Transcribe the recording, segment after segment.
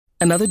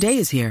Another day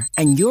is here,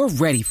 and you're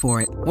ready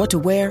for it. What to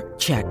wear?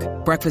 Check.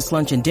 Breakfast,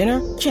 lunch, and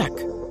dinner? Check.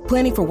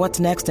 Planning for what's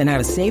next and how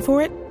to save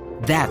for it?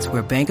 That's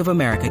where Bank of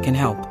America can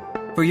help.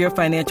 For your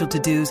financial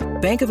to-dos,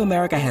 Bank of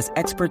America has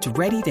experts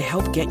ready to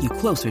help get you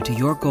closer to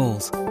your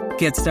goals.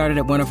 Get started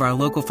at one of our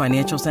local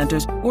financial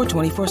centers or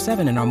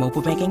 24/7 in our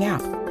mobile banking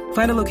app.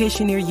 Find a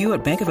location near you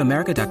at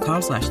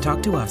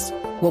bankofamerica.com/talktous.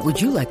 What would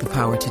you like the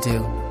power to do?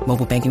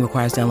 Mobile banking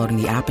requires downloading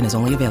the app and is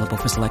only available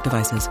for select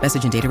devices.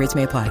 Message and data rates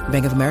may apply.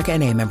 Bank of America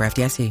N.A., member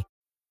FDIC.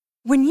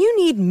 When you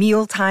need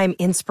mealtime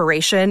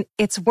inspiration,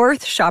 it's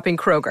worth shopping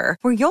Kroger,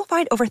 where you'll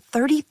find over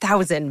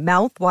 30,000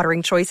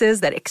 mouth-watering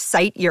choices that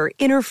excite your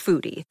inner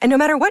foodie. And no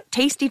matter what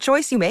tasty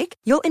choice you make,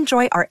 you'll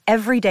enjoy our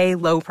everyday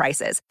low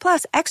prices,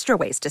 plus extra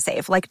ways to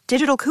save, like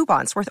digital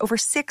coupons worth over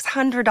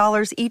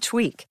 $600 each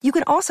week. You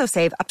can also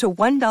save up to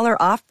 $1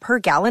 off per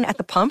gallon at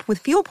the pump with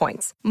fuel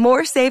points.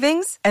 More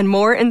savings and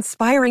more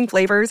inspiring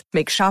flavors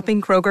make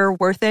shopping Kroger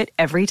worth it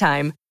every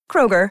time.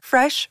 Kroger,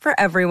 fresh for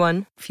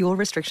everyone. Fuel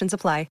restrictions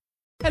apply.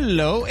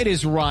 Hello, it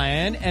is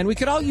Ryan, and we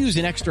could all use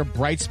an extra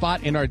bright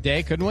spot in our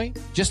day, couldn't we?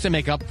 Just to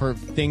make up for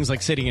things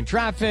like sitting in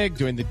traffic,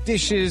 doing the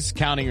dishes,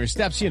 counting your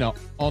steps,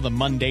 all the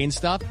mundane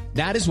stuff.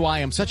 That is why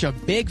I'm such a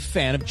big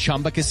fan of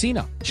Chumba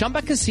Casino.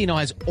 Chumba Casino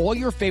has all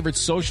your favorite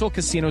social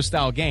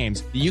casino-style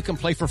games that you can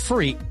play for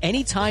free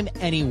anytime,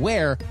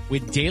 anywhere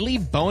with daily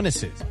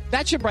bonuses.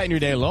 That should brighten your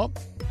day a little.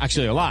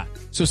 Actually, a lot.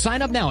 So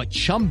sign up now at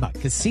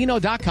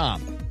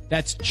ChumbaCasino.com.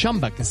 That's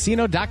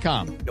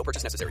ChumbaCasino.com. No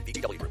purchase necessary.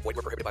 VGW Group. Void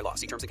where prohibited by law.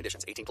 See terms and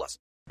conditions. 18+.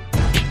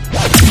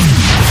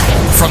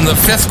 From the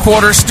Fifth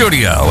Quarter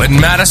Studio in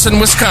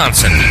Madison,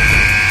 Wisconsin,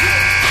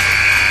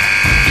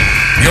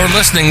 you're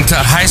listening to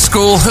High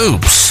School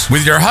Hoops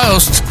with your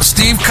hosts,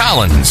 Steve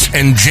Collins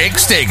and Jake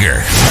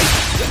Stager.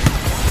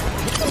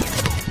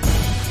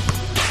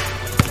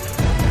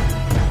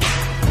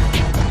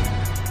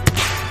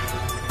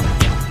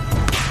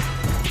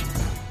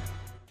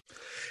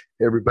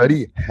 Hey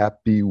everybody,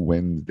 happy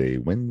Wednesday.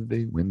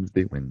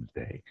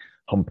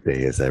 Hump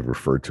day, as I've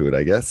referred to it,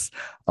 I guess.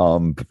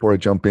 Before I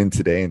jump in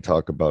today and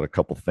talk about a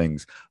couple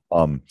things,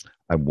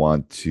 I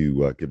want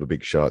to give a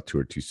big shout out to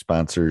our two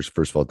sponsors.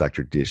 First of all,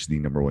 Dr. Dish, the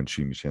number one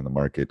shooting machine on the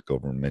market. Go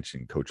over and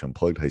mention Coach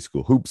Unplugged, High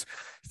School Hoops.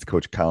 It's the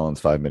Coach Collins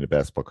 5-minute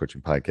basketball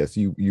coaching podcast.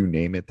 You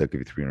name it, they'll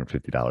give you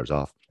 $350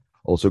 off.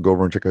 Also, go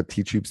over and check out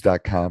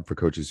teachhoops.com for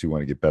coaches who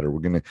want to get better.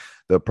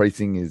 The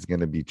pricing is going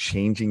to be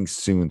changing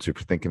soon. So if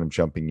you're thinking of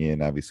jumping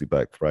in, obviously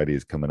Black Friday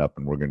is coming up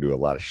and we're going to do a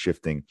lot of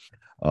shifting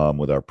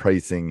with our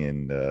pricing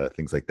and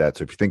things like that.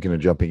 So if you're thinking of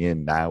jumping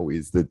in, now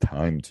is the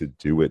time to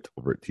do it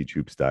over at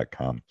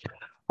teachhoops.com.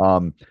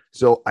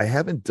 So I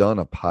haven't done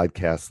a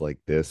podcast like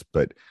this,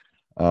 but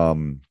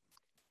the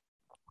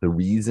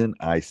reason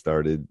I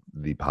started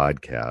the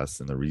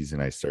podcast and the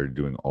reason I started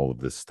doing all of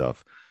this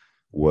stuff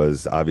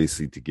was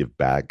obviously to give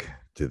back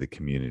to the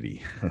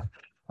community.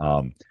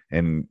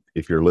 And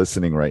if you're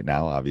listening right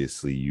now,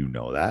 obviously you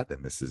know that,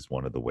 and this is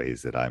one of the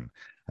ways that I'm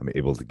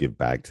able to give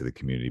back to the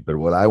community. But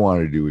what I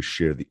want to do is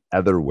share the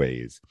other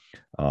ways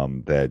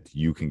that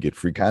you can get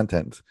free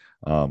content.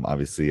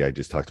 Obviously, I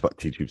just talked about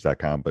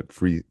teachhoops.com, but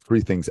free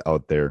things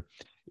out there.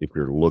 If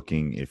you're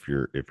looking, if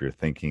you're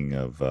thinking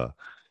of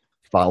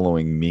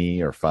following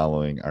me or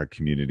following our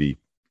community.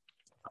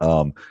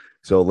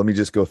 So let me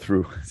just go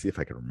through, see if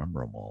I can remember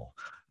them all.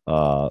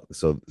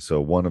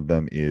 So one of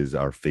them is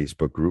our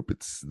Facebook group.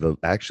 It's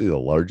actually the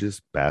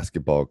largest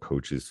basketball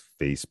coaches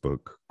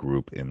Facebook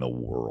group in the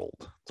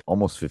world. It's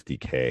almost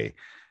 50K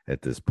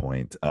at this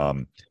point.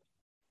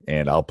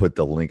 And I'll put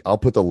the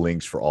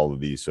links for all of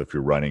these. So if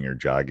you're running or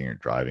jogging or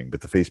driving,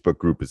 but the Facebook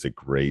group is a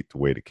great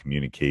way to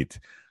communicate.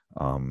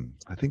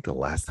 I think the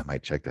last time I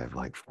checked, I have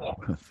like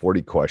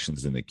 40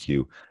 questions in the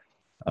queue.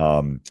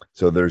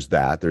 So there's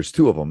that. There's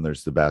two of them.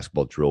 There's the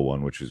basketball drill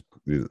one, which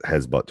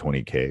has about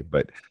 20K,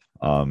 but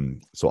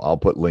so I'll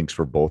put links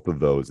for both of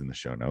those in the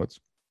show notes.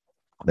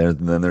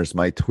 Then there's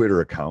my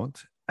Twitter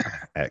account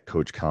at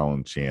Coach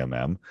Collins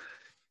JMM,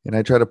 and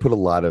I try to put a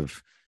lot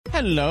of.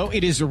 Hello,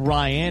 it is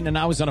Ryan, and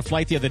I was on a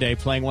flight the other day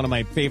playing one of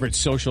my favorite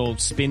social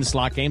spin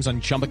slot games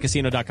on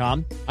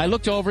ChumbaCasino.com. I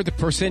looked over at the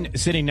person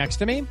sitting next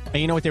to me, and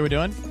you know what they were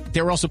doing?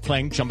 They were also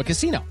playing Chumba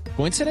Casino.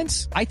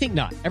 Coincidence? I think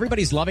not.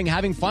 Everybody's loving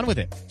having fun with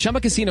it. Chumba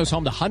Casino is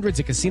home to hundreds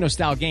of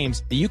casino-style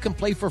games that you can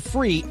play for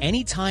free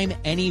anytime,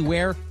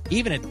 anywhere,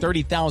 even at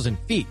 30,000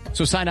 feet.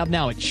 So sign up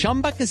now at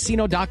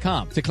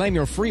ChumbaCasino.com to claim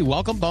your free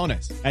welcome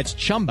bonus. That's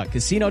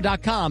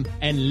ChumbaCasino.com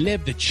and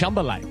live the Chumba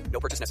life. No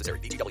purchase necessary.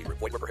 VGW Group.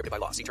 Void where prohibited by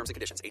law. See terms and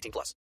conditions.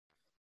 18+.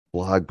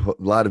 Blog, a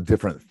lot of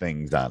different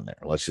things on there.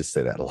 Let's just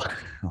say that a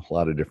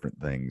lot of different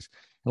things,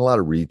 and a lot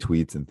of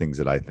retweets and things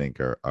that I think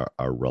are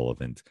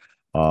relevant.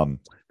 Then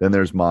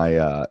there's my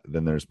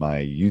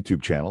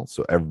YouTube channel.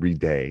 So every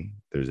day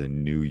there's a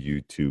new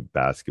YouTube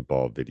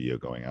basketball video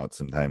going out.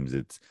 Sometimes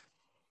it's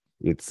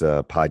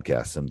a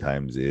podcast,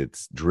 sometimes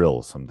it's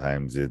drill,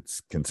 sometimes it's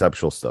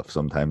conceptual stuff,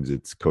 sometimes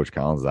it's Coach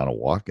Collins on a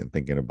walk and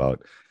thinking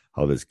about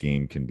how this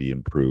game can be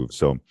improved.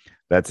 So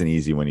that's an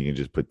easy one. You can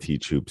just put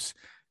Teach Hoops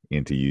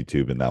into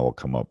YouTube and that will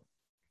come up.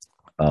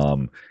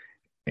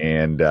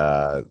 And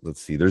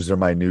let's see, there's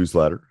my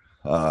newsletter,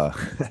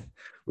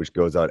 which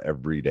goes out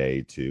every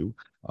day too.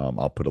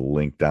 I'll put a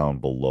link down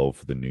below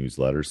for the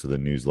newsletter. So the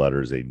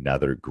newsletter is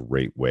another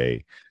great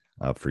way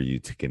for you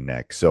to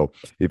connect. So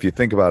if you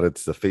think about it,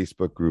 it's the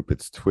Facebook group,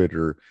 it's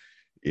Twitter,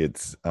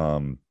 it's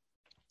my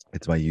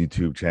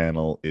YouTube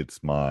channel,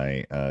 it's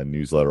my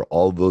newsletter.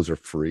 All of those are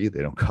free.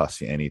 They don't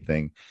cost you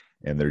anything.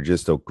 And they're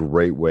just a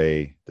great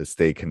way to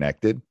stay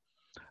connected.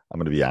 I'm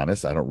going to be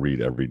honest, I don't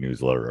read every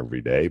newsletter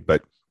every day,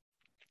 but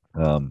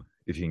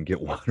if you can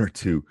get one or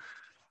two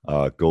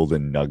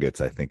golden nuggets,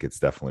 I think it's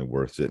definitely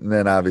worth it. And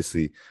then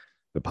obviously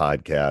the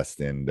podcast,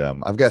 and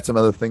I've got some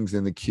other things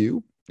in the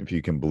queue, if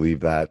you can believe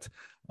that,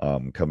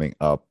 coming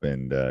up.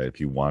 And if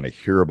you want to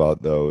hear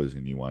about those,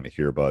 and you want to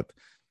hear about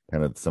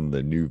kind of some of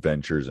the new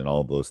ventures and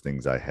all of those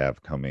things I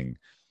have coming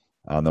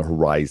on the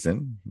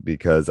horizon,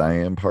 because I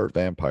am part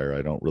vampire,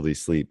 I don't really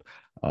sleep.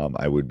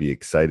 I would be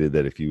excited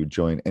that if you would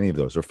join any of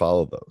those or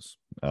follow those.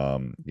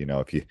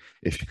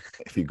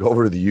 If you go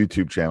over to the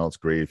YouTube channel, it's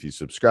great. If you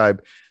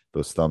subscribe,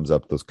 those thumbs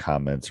up, those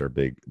comments are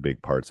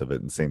big parts of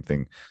it. And same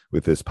thing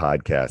with this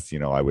podcast.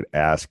 I would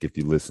ask, if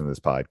you listen to this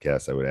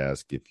podcast, I would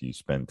ask if you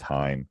spend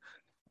time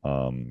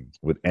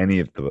with any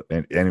of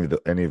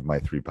my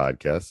 3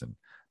 podcasts, and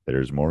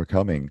there's more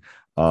coming,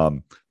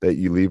 that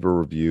you leave a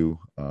review.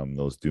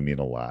 Those do mean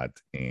a lot,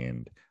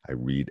 and I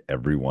read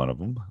every one of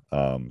them.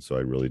 So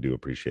I really do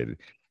appreciate it.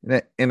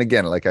 And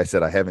again, like I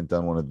said, I haven't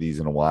done one of these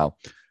in a while,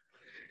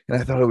 and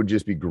I thought it would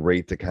just be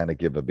great to kind of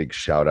give a big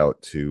shout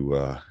out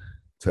to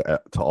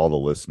all the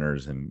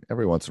listeners. And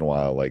every once in a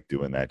while, I like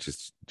doing that,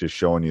 just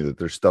showing you that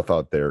there's stuff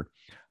out there.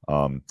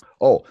 The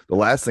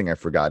last thing I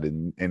forgot,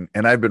 and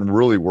I've been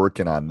really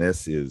working on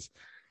this, is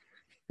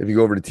if you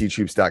go over to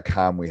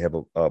teachhoops.com, we have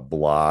a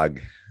blog.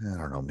 I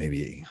don't know,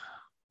 maybe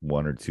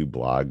 1 or 2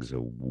 blogs a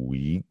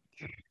week,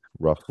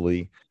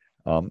 roughly,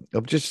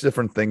 of just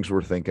different things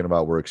we're thinking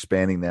about. We're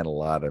expanding that a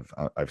lot.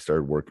 I've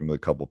started working with a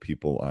couple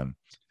people on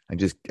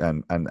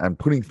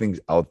putting things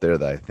out there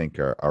that I think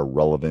are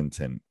relevant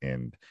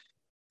and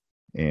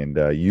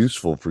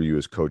useful for you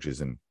as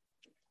coaches. And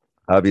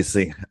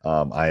obviously,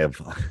 I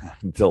have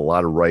did a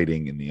lot of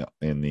writing in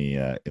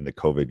the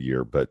COVID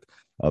year, but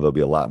there'll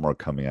be a lot more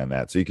coming on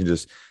that. So you can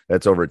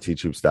that's over at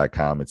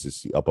teachhoops.com. It's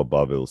just up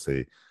above. It will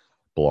say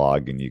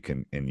blog, and you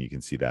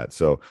can see that.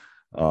 So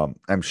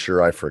I'm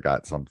sure I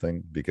forgot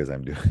something, because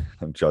I'm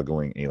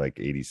juggling like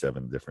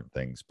 87 different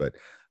things, but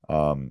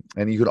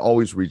and you could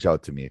always reach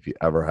out to me if you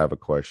ever have a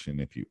question,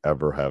 if you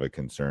ever have a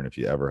concern, if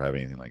you ever have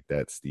anything like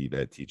that. Steve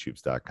at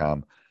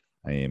teachhoops.com.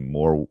 I am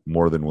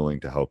more than willing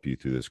to help you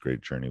through this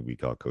great journey we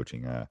call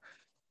coaching.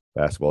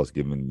 Basketball has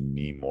given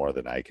me more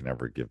than I can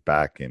ever give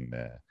back, and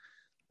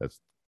that's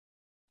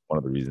one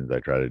of the reasons I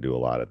try to do a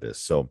lot of this.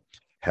 So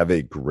have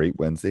a great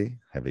Wednesday,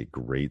 have a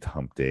great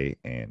hump day,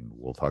 and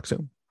we'll talk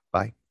soon.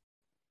 Bye.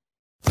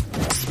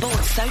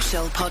 Sports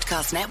Social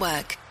Podcast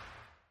Network.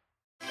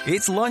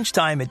 It's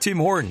lunchtime at Tim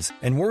Hortons,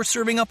 and we're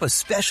serving up a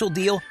special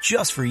deal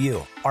just for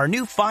you. Our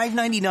new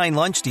 $5.99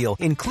 lunch deal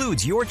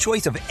includes your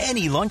choice of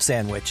any lunch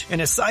sandwich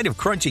and a side of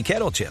crunchy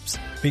kettle chips.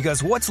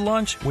 Because what's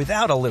lunch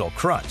without a little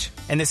crunch?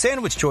 And the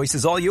sandwich choice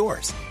is all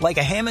yours, like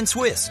a ham and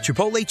Swiss,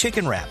 Chipotle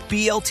chicken wrap,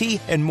 BLT,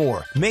 and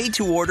more, made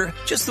to order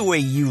just the way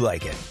you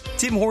like it.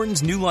 Tim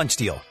Hortons' new lunch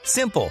deal.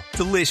 Simple,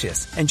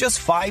 delicious, and just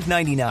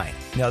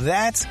 $5.99. Now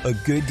that's a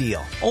good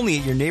deal. Only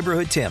at your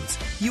neighborhood Tim's.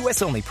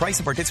 U.S. only. Price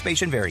and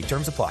participation vary.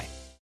 Terms apply.